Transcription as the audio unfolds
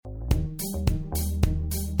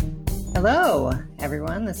Hello,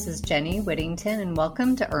 everyone. This is Jenny Whittington, and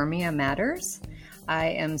welcome to URMIA Matters. I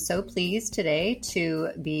am so pleased today to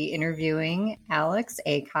be interviewing Alex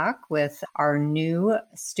Aycock with our new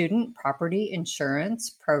student property insurance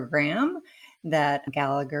program that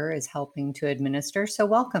Gallagher is helping to administer. So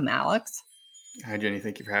welcome, Alex. Hi, Jenny.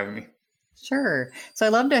 Thank you for having me. Sure. So I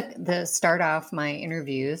love to start off my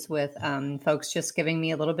interviews with folks just giving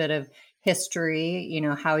me a little bit of history,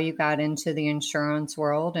 how you got into the insurance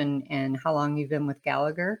world and how long you've been with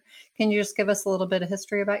Gallagher. Can you just give us a little bit of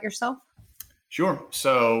history about yourself? Sure.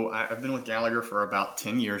 So I've been with Gallagher for about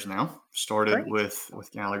 10 years now. Started with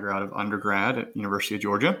Gallagher out of undergrad at University of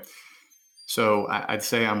Georgia. So I'd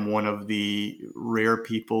say I'm one of the rare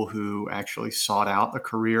people who actually sought out a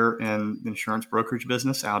career in the insurance brokerage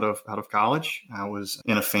business out of college. I was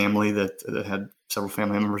in a family that had several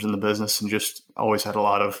family members in the business and just always had a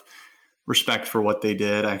lot of respect for what they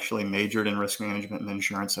did. I actually majored in risk management and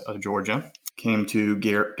insurance out of Georgia. Came to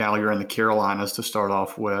Gallagher in the Carolinas to start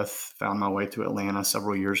off with. Found my way to Atlanta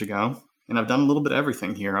several years ago. And I've done a little bit of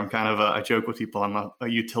everything here. I'm kind of I joke with people, I'm a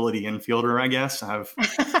utility infielder, I guess. I've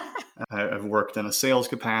worked in a sales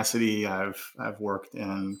capacity. I've worked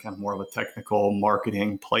in kind of more of a technical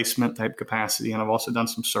marketing placement type capacity. And I've also done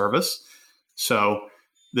some service. So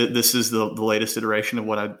this is the latest iteration of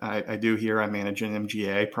what I do here. I manage an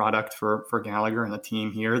MGA product for Gallagher and a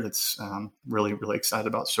team here that's really, really excited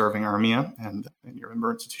about serving URMIA and your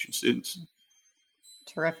member institution students.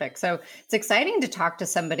 Terrific. So it's exciting to talk to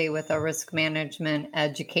somebody with a risk management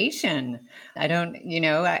education. I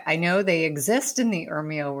know they exist in the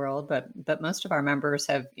URMIA world, but most of our members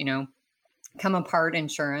have, come apart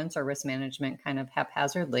insurance or risk management kind of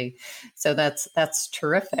haphazardly. So that's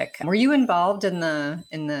terrific. Were you involved in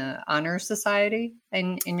the honor society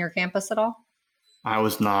in your campus at all? I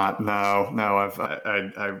was not. No.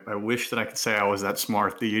 I wish that I could say I was that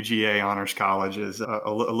smart. The UGA Honors College is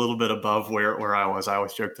a little bit above where I was. I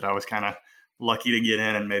always joked that I was kind of lucky to get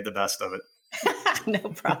in and made the best of it. No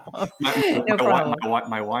problem.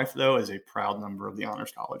 My wife, though, is a proud member of the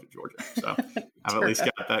Honors College of Georgia. So I've at least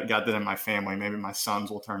got that in my family. Maybe my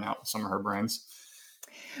sons will turn out with some of her brains.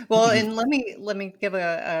 Well, and let me give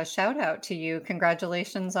a shout out to you.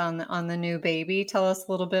 Congratulations on the new baby. Tell us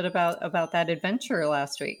a little bit about that adventure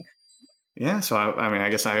last week. Yeah, so I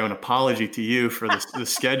guess I owe an apology to you for the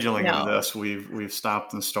scheduling of this. We've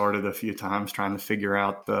stopped and started a few times trying to figure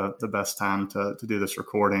out the best time to do this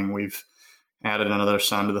recording. We've added another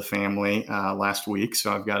son to the family last week,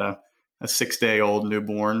 so I've got a 6-day-old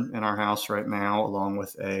newborn in our house right now, along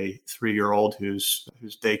with a 3-year-old whose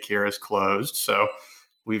daycare is closed. So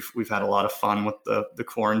we've had a lot of fun with the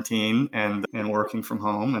quarantine and working from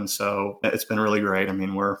home. And so it's been really great. I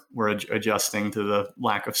mean, we're adjusting to the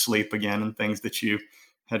lack of sleep again and things that you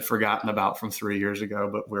had forgotten about from 3 years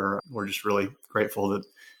ago. But we're just really grateful that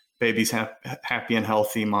baby's happy and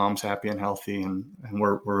healthy, mom's happy and healthy, and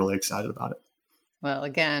we're really excited about it. Well,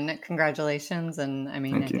 again, congratulations. And I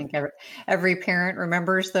think every parent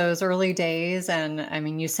remembers those early days. And I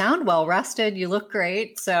mean, you sound well rested. You look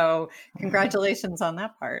great. So congratulations on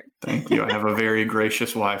that part. Thank you. I have a very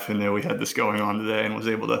gracious wife who knew we had this going on today and was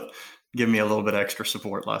able to give me a little bit extra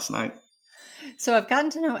support last night. So I've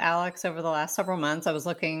gotten to know Alex over the last several months. I was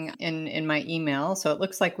looking in my email. So it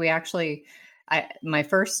looks like we actually... my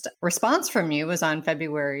first response from you was on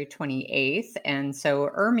February 28th. And so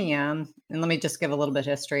URMIA, and let me just give a little bit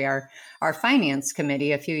of history. Our finance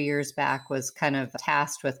committee a few years back was kind of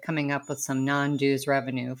tasked with coming up with some non-dues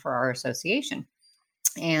revenue for our association.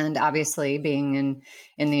 And obviously being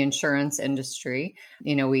in the insurance industry,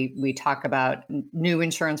 we talk about new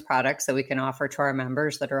insurance products that we can offer to our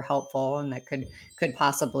members that are helpful and that could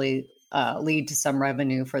possibly lead to some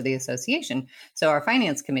revenue for the association. So our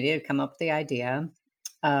finance committee had come up with the idea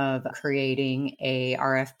of creating a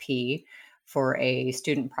RFP for a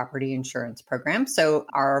student property insurance program. So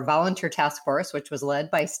our volunteer task force, which was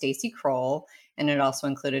led by Stacy Kroll, and it also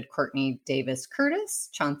included Courtney Davis Curtis,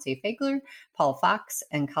 Chauncey Fagler, Paul Fox,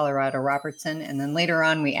 and Colorado Robertson. And then later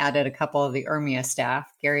on, we added a couple of the URMIA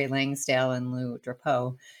staff, Gary Langsdale and Lou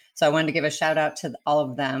Drapeau. So I wanted to give a shout out to all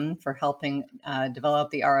of them for helping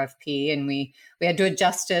develop the RFP. And we had to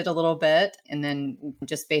adjust it a little bit. And then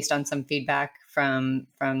just based on some feedback from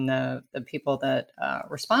the people that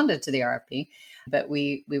responded to the RFP. But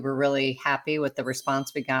we were really happy with the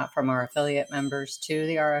response we got from our affiliate members to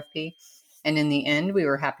the RFP. And in the end, we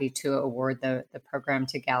were happy to award the program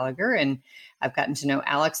to Gallagher. And I've gotten to know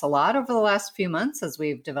Alex a lot over the last few months as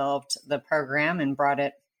we've developed the program and brought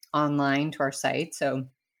it online to our site. So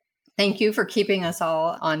Thank you for keeping us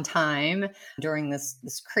all on time during this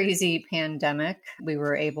crazy pandemic. We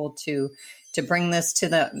were able to bring this to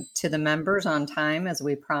the members on time as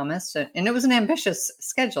we promised, and it was an ambitious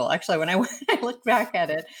schedule. Actually, when I look back at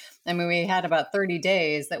it, I mean, we had about 30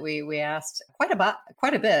 days that we asked quite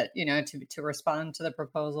a bit, to respond to the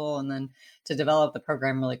proposal and then to develop the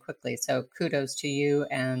program really quickly. So kudos to you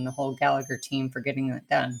and the whole Gallagher team for getting that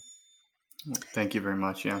done. Thank you very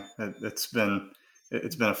much. Yeah, it's been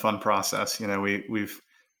a fun process.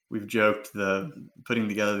 We've joked the putting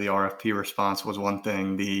together the RFP response was one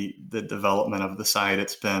thing. The development of the site,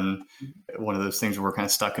 it's been one of those things where we're kind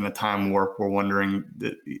of stuck in a time warp. We're wondering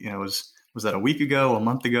that, was that a week ago, a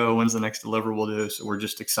month ago? When's the next deliverable due? So we're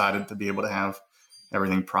just excited to be able to have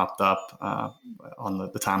everything propped up on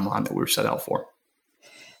the timeline that we were set out for.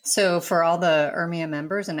 So for all the URMIA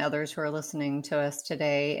members and others who are listening to us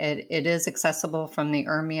today, it is accessible from the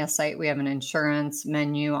URMIA site. We have an insurance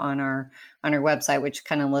menu on our website, which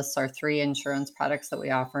kind of lists our 3 insurance products that we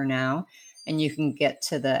offer now. And you can get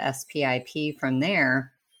to the SPIP from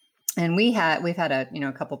there. And we've had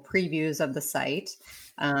a couple previews of the site.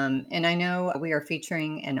 And I know we are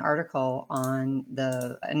featuring an article on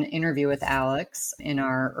an interview with Alex in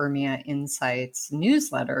our URMIA Insights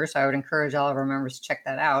newsletter. So I would encourage all of our members to check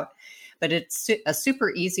that out. But it's a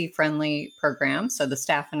super easy, friendly program. So the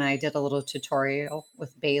staff and I did a little tutorial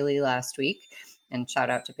with Bailey last week, and shout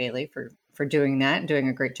out to Bailey for doing that and doing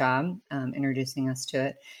a great job introducing us to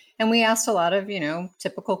it. And we asked a lot of,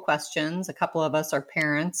 typical questions. A couple of us are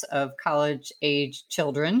parents of college-age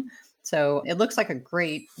children. So it looks like a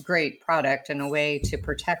great, great product and a way to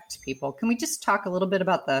protect people. Can we just talk a little bit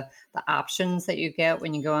about the options that you get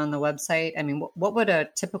when you go on the website? I mean, what would a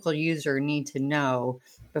typical user need to know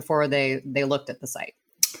before they looked at the site?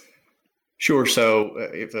 Sure. So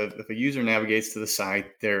if a user navigates to the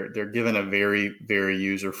site, they're given a very, very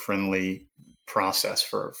user-friendly process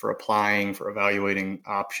for applying, for evaluating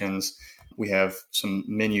options. We have some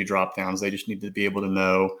menu drop downs. They just need to be able to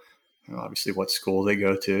know, obviously, what school they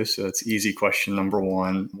go to. So it's easy question number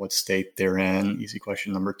 1, what state they're in. Easy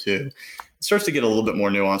question number 2. It starts to get a little bit more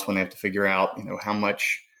nuanced when they have to figure out, how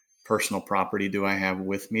much personal property do I have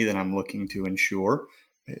with me that I'm looking to insure.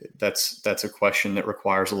 That's a question that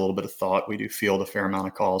requires a little bit of thought. We do field a fair amount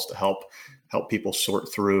of calls to help people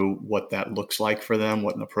sort through what that looks like for them,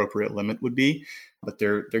 what an appropriate limit would be. But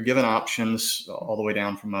they're given options all the way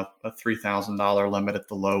down from a $3,000 limit at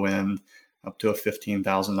the low end up to a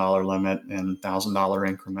 $15,000 limit and $1,000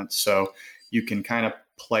 increments. So you can kind of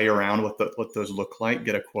play around with what those look like,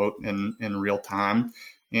 get a quote in real time.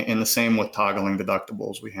 And the same with toggling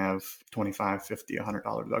deductibles. We have $25, $50, $100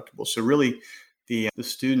 deductibles. So really, the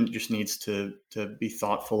student just needs to be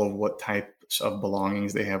thoughtful of what types of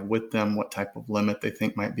belongings they have with them, what type of limit they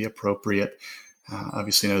think might be appropriate.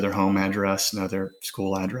 Obviously know their home address, know their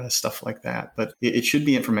school address, stuff like that. But it should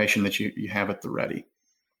be information that you have at the ready.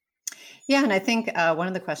 Yeah, and I think one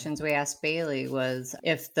of the questions we asked Bailey was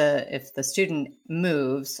if the student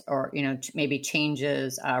moves or maybe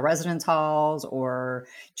changes residence halls or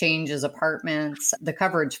changes apartments, the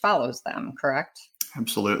coverage follows them, correct?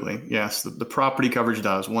 Absolutely, yes. The property coverage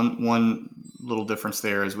does. One little difference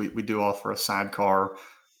there is we do offer a sidecar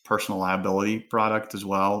personal liability product as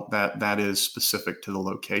well. That is specific to the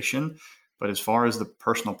location, but as far as the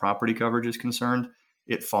personal property coverage is concerned,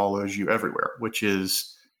 it follows you everywhere, which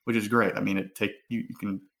is great. I mean, you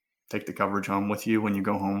can take the coverage home with you when you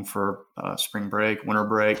go home for spring break, winter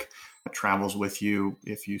break. It travels with you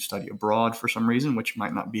if you study abroad for some reason, which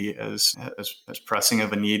might not be as pressing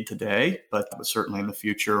of a need today, but certainly in the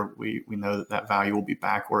future, we know that value will be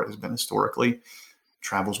back where it has been historically. It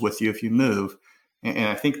travels with you if you move. And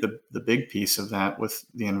I think the big piece of that with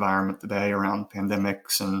the environment today around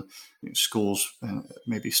pandemics and schools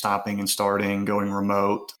maybe stopping and starting, going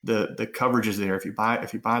remote, the coverage is there. If you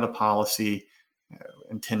buy the policy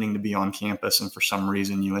intending to be on campus and for some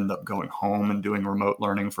reason you end up going home and doing remote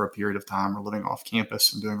learning for a period of time or living off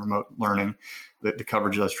campus and doing remote learning, the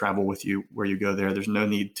coverage does travel with you where you go there. There's no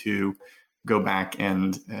need to go back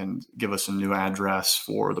and give us a new address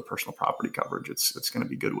for the personal property coverage. It's going to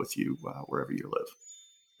be good with you wherever you live.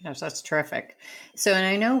 Yes, that's terrific. So, and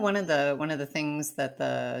I know one of the things that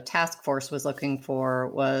the task force was looking for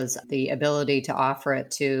was the ability to offer it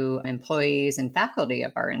to employees and faculty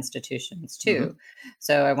of our institutions too. Mm-hmm.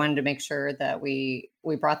 So I wanted to make sure that we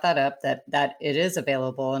brought that up, that it is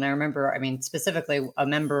available. And I remember, specifically a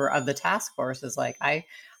member of the task force is like, I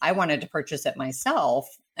wanted to purchase it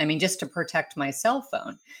myself. Just to protect my cell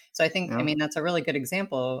phone. So I think, yeah. That's a really good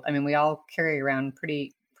example. We all carry around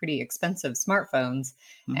pretty expensive smartphones.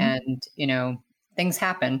 Mm-hmm. And, things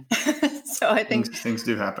happen. So I think things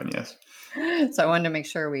do happen. Yes. So I wanted to make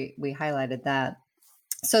sure we highlighted that.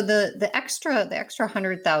 So the extra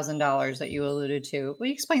 $100,000 that you alluded to, will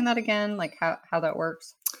you explain that again? Like how that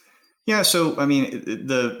works? Yeah, so I mean,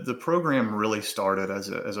 the program really started as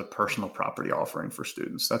a personal property offering for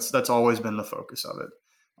students. That's always been the focus of it.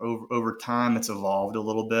 Over time, it's evolved a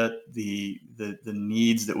little bit. The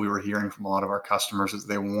needs that we were hearing from a lot of our customers is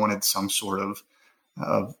they wanted some sort of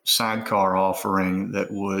sidecar offering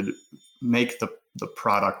that would make the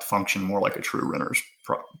product function more like a true renter's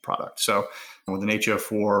product. So with an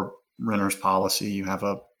HO4 renter's policy, you have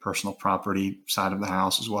a personal property side of the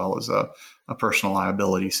house as well as a personal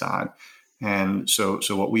liability side. And so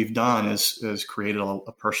what we've done is created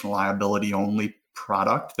a personal liability only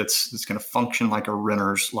product that's going to function like a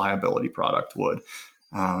renter's liability product would.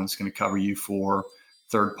 It's going to cover you for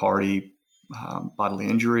third party bodily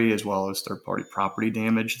injury as well as third party property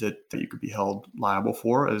damage that you could be held liable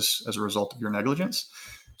for as a result of your negligence.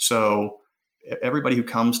 So everybody who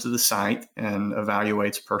comes to the site and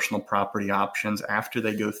evaluates personal property options after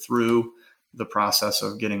they go through the process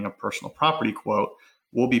of getting a personal property quote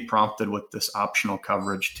will be prompted with this optional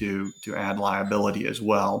coverage to add liability as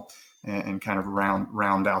well and kind of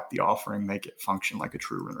round out the offering, make it function like a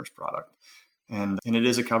true renter's product. And it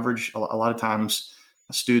is a coverage. A lot of times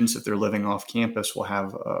students, if they're living off campus, will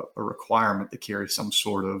have a requirement to carry some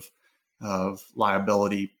sort of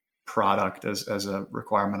liability product as a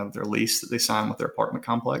requirement of their lease that they sign with their apartment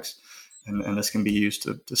complex. And this can be used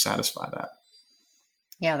to satisfy that.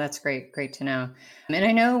 Yeah, that's great. Great to know. And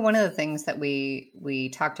I know one of the things that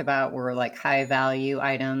we talked about were like high value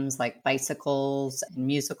items like bicycles and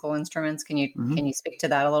musical instruments. Can you speak to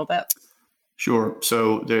that a little bit? Sure.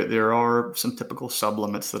 So there are some typical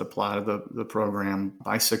sublimits that apply to the program.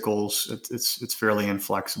 Bicycles, it's fairly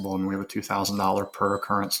inflexible, and we have a $2,000 per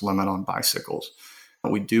occurrence limit on bicycles.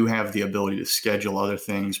 We do have the ability to schedule other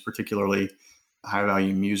things, particularly high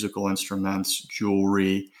value musical instruments,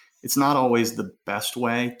 jewelry. It's not always the best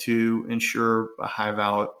way to ensure a high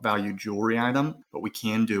value jewelry item, but we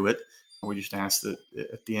can do it. We just ask that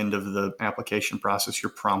at the end of the application process,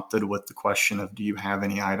 you're prompted with the question of, do you have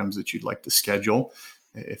any items that you'd like to schedule?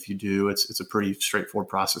 If you do, it's a pretty straightforward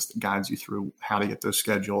process that guides you through how to get those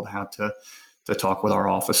scheduled, how to talk with our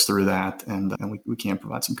office through that. And we can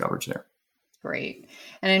provide some coverage there. Great.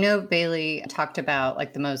 And I know Bailey talked about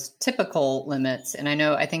like the most typical limits. And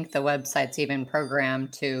I think the website's even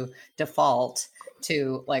programmed to default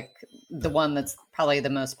to like the one that's probably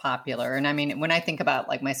the most popular. And I mean, when I think about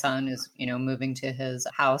like my son is, moving to his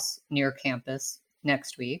house near campus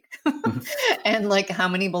next week and like how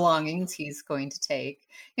many belongings he's going to take,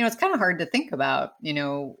 it's kind of hard to think about,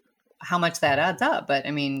 how much that adds up. But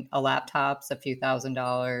I mean, a laptop's a few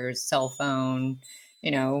 $1,000s, cell phone,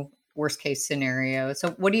 worst case scenario.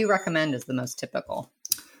 So what do you recommend is the most typical?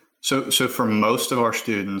 So for most of our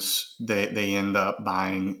students, they end up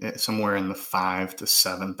buying somewhere in the $5,000 to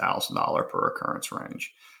 $7,000 per occurrence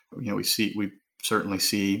range. We certainly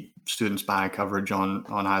see students buy coverage on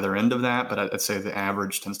either end of that, but I'd say the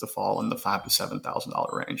average tends to fall in the $5,000 to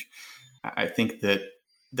 $7,000 range. I think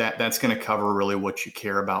that's going to cover really what you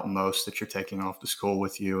care about most that you're taking off to school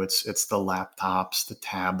with you. It's the laptops, the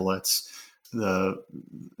tablets, a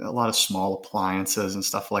lot of small appliances and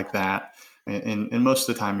stuff like that. And most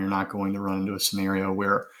of the time, you're not going to run into a scenario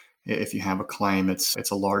where if you have a claim, it's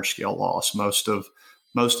a large scale loss. Most of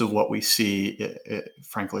what we see,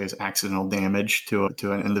 frankly, is accidental damage to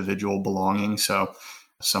an individual belonging. So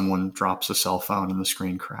someone drops a cell phone and the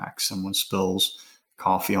screen cracks. Someone spills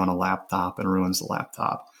coffee on a laptop and ruins the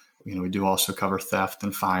laptop. We do also cover theft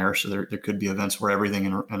and fire. So there could be events where everything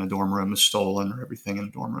in a dorm room is stolen or everything in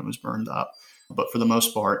a dorm room is burned up. But for the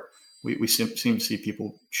most part, we seem to see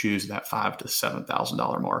people choose that $5,000 to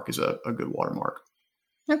 $7,000 mark as a good watermark.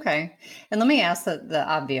 Okay. And let me ask the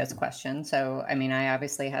obvious question. So, I mean, I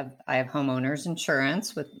obviously have homeowners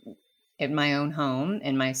insurance in my own home,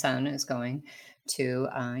 and my son is going to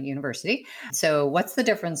university. So what's the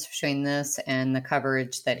difference between this and the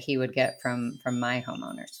coverage that he would get from my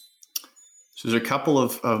homeowners? So there's a couple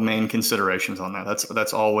of main considerations on that.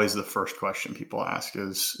 That's always the first question people ask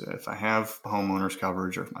is, if I have homeowners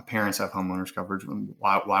coverage or if my parents have homeowners coverage,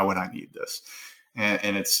 why would I need this?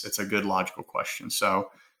 And it's a good logical question.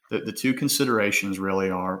 So the two considerations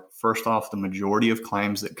really are, first off, the majority of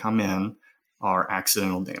claims that come in are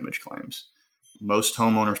accidental damage claims. Most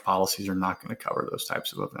homeowners policies are not going to cover those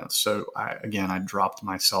types of events. So I dropped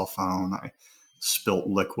my cell phone. I spilt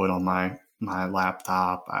liquid on my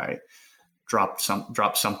laptop. I dropped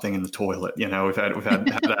something in the toilet. We've had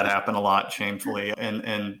that happen a lot, shamefully.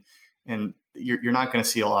 And you're not going to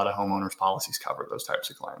see a lot of homeowners policies cover those types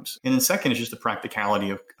of claims. And then second is just the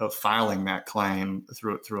practicality of filing that claim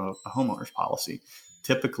through a homeowner's policy.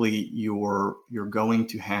 Typically, you're going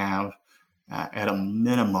to have at a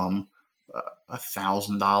minimum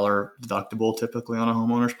 $1,000 deductible typically on a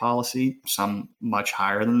homeowner's policy, some much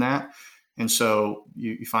higher than that. And so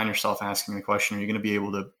you find yourself asking the question, are you going to be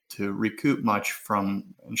able to recoup much from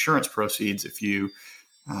insurance proceeds if you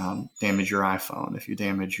damage your iPhone, if you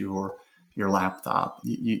damage your laptop?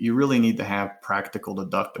 You really need to have practical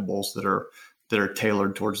deductibles that are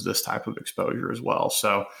tailored towards this type of exposure as well.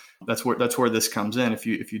 So that's where this comes in. If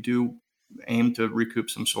you do aim to recoup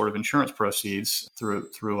some sort of insurance proceeds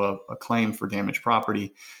through a claim for damaged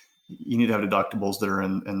property, you need to have deductibles that are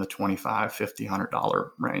in the $25, $50, $100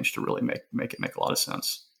 range to really make it make a lot of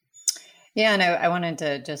sense. Yeah, and I wanted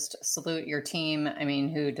to just salute your team. I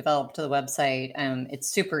mean, who developed the website. It's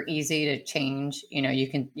super easy to change. You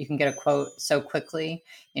can get a quote so quickly,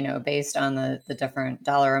 based on the different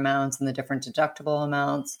dollar amounts and the different deductible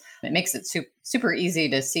amounts. It makes it super easy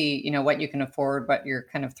to see, what you can afford, what your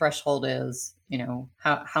kind of threshold is,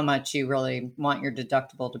 how much you really want your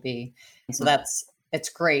deductible to be. And so it's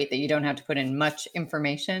great that you don't have to put in much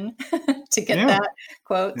information to get that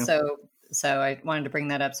quote. Yeah. So I wanted to bring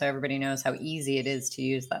that up so everybody knows how easy it is to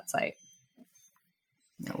use that site.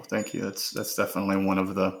 Yeah, well, thank you. That's definitely one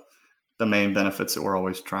of the main benefits that we're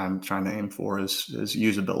always trying to aim for is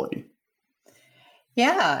usability.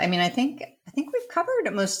 Yeah, I mean, I think we've covered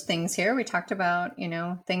most things here. We talked about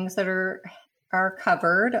things that are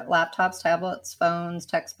covered: laptops, tablets, phones,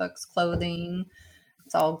 textbooks, clothing.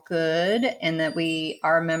 It's all good, and that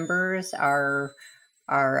our members are.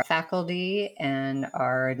 Our faculty and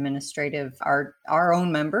our administrative, our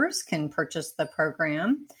own members can purchase the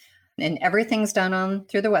program, and everything's done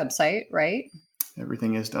through the website, right?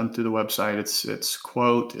 Everything is done through the website. It's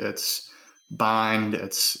quote, it's bind,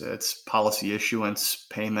 it's policy issuance,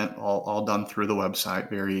 payment, all done through the website.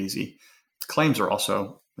 Very easy. Claims are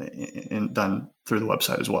also done through the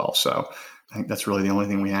website as well. So I think that's really the only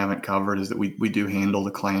thing we haven't covered is that we do handle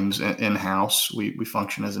the claims in-house. We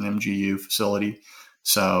function as an MGU facility.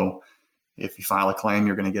 So if you file a claim,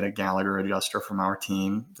 you're going to get a Gallagher adjuster from our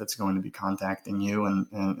team that's going to be contacting you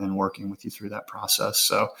and working with you through that process.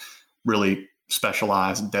 So really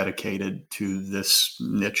specialized, dedicated to this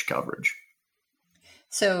niche coverage.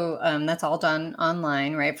 So that's all done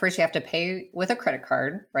online, right? First, you have to pay with a credit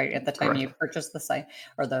card, right, at the time you purchase the site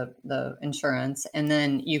or the insurance, and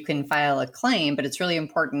then you can file a claim. But it's really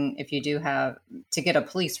important if you do have to get a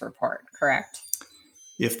police report, correct?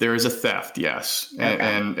 If there is a theft, yes. Okay.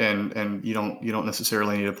 And you don't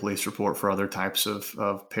necessarily need a police report for other types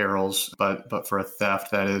of perils, but for a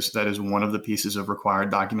theft, that is one of the pieces of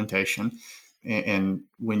required documentation. And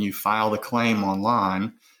when you file the claim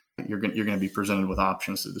online, you're going to be presented with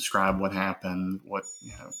options to describe what happened,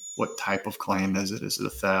 what type of claim is it? Is it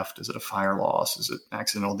a theft? Is it a fire loss? Is it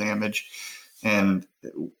accidental damage? And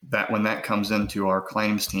that when that comes into our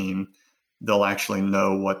claims team, they'll actually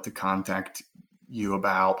know what to contact you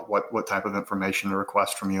about, what type of information to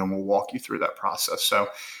request from you, and we'll walk you through that process. So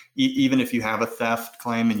even if you have a theft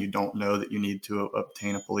claim and you don't know that you need to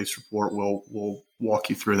obtain a police report, we'll walk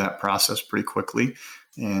you through that process pretty quickly.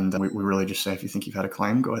 And we really just say, if you think you've had a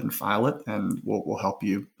claim, go ahead and file it, and we'll help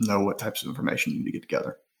you know what types of information you need to get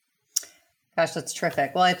together. Gosh, that's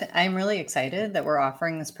terrific. Well, I'm really excited that we're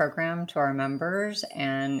offering this program to our members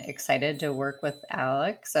and excited to work with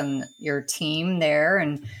Alex and your team there,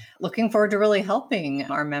 and looking forward to really helping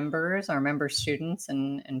our members, our member students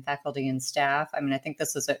and faculty and staff. I mean, I think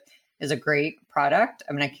this is a great product.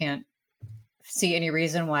 I mean, I can't see any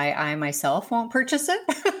reason why I myself won't purchase it.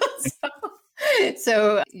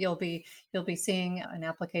 So you'll be seeing an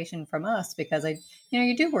application from us because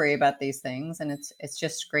you do worry about these things, and it's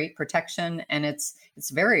just great protection, and it's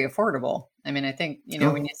very affordable. I mean, I think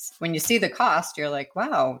when you see the cost, you're like,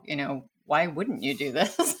 wow, why wouldn't you do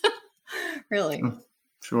this? Really?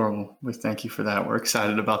 Sure. Well, we thank you for that. We're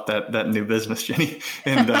excited about that new business, Jenny,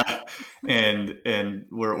 and and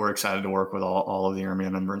we're excited to work with all of the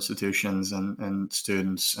ARMIA member institutions and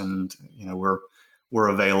students, and we're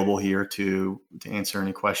available here to answer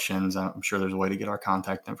any questions. I'm sure there's a way to get our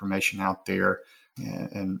contact information out there,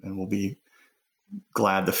 and we'll be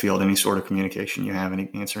glad to field any sort of communication you have,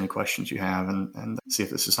 answer any questions you have, and see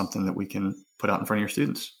if this is something that we can put out in front of your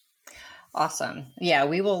students. Awesome. Yeah,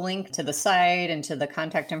 we will link to the site and to the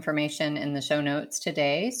contact information in the show notes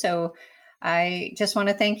today. So I just want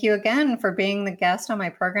to thank you again for being the guest on my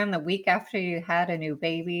program the week after you had a new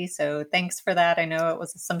baby. So thanks for that. I know it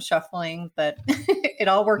was some shuffling, but it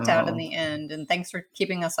all worked out in the end. And thanks for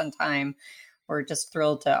keeping us on time. we're just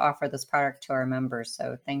thrilled to offer this product to our members.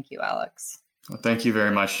 So thank you, Alex. Well, thank you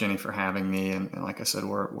very much, Jenny, for having me. And like I said,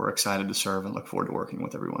 we're excited to serve and look forward to working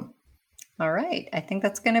with everyone. All right. I think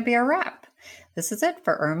that's going to be a wrap. This is it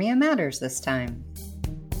for URMIA Matters this time.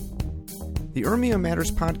 The URMIA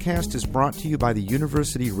Matters podcast is brought to you by the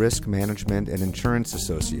University Risk Management and Insurance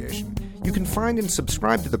Association. You can find and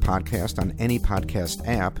subscribe to the podcast on any podcast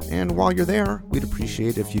app, and while you're there, we'd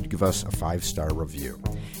appreciate if you'd give us a 5-star review.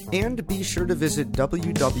 And be sure to visit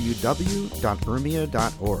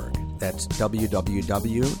www.urmia.org. That's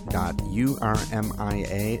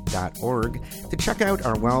www.urmia.org to check out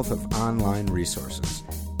our wealth of online resources.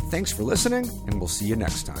 Thanks for listening, and we'll see you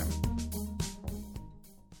next time.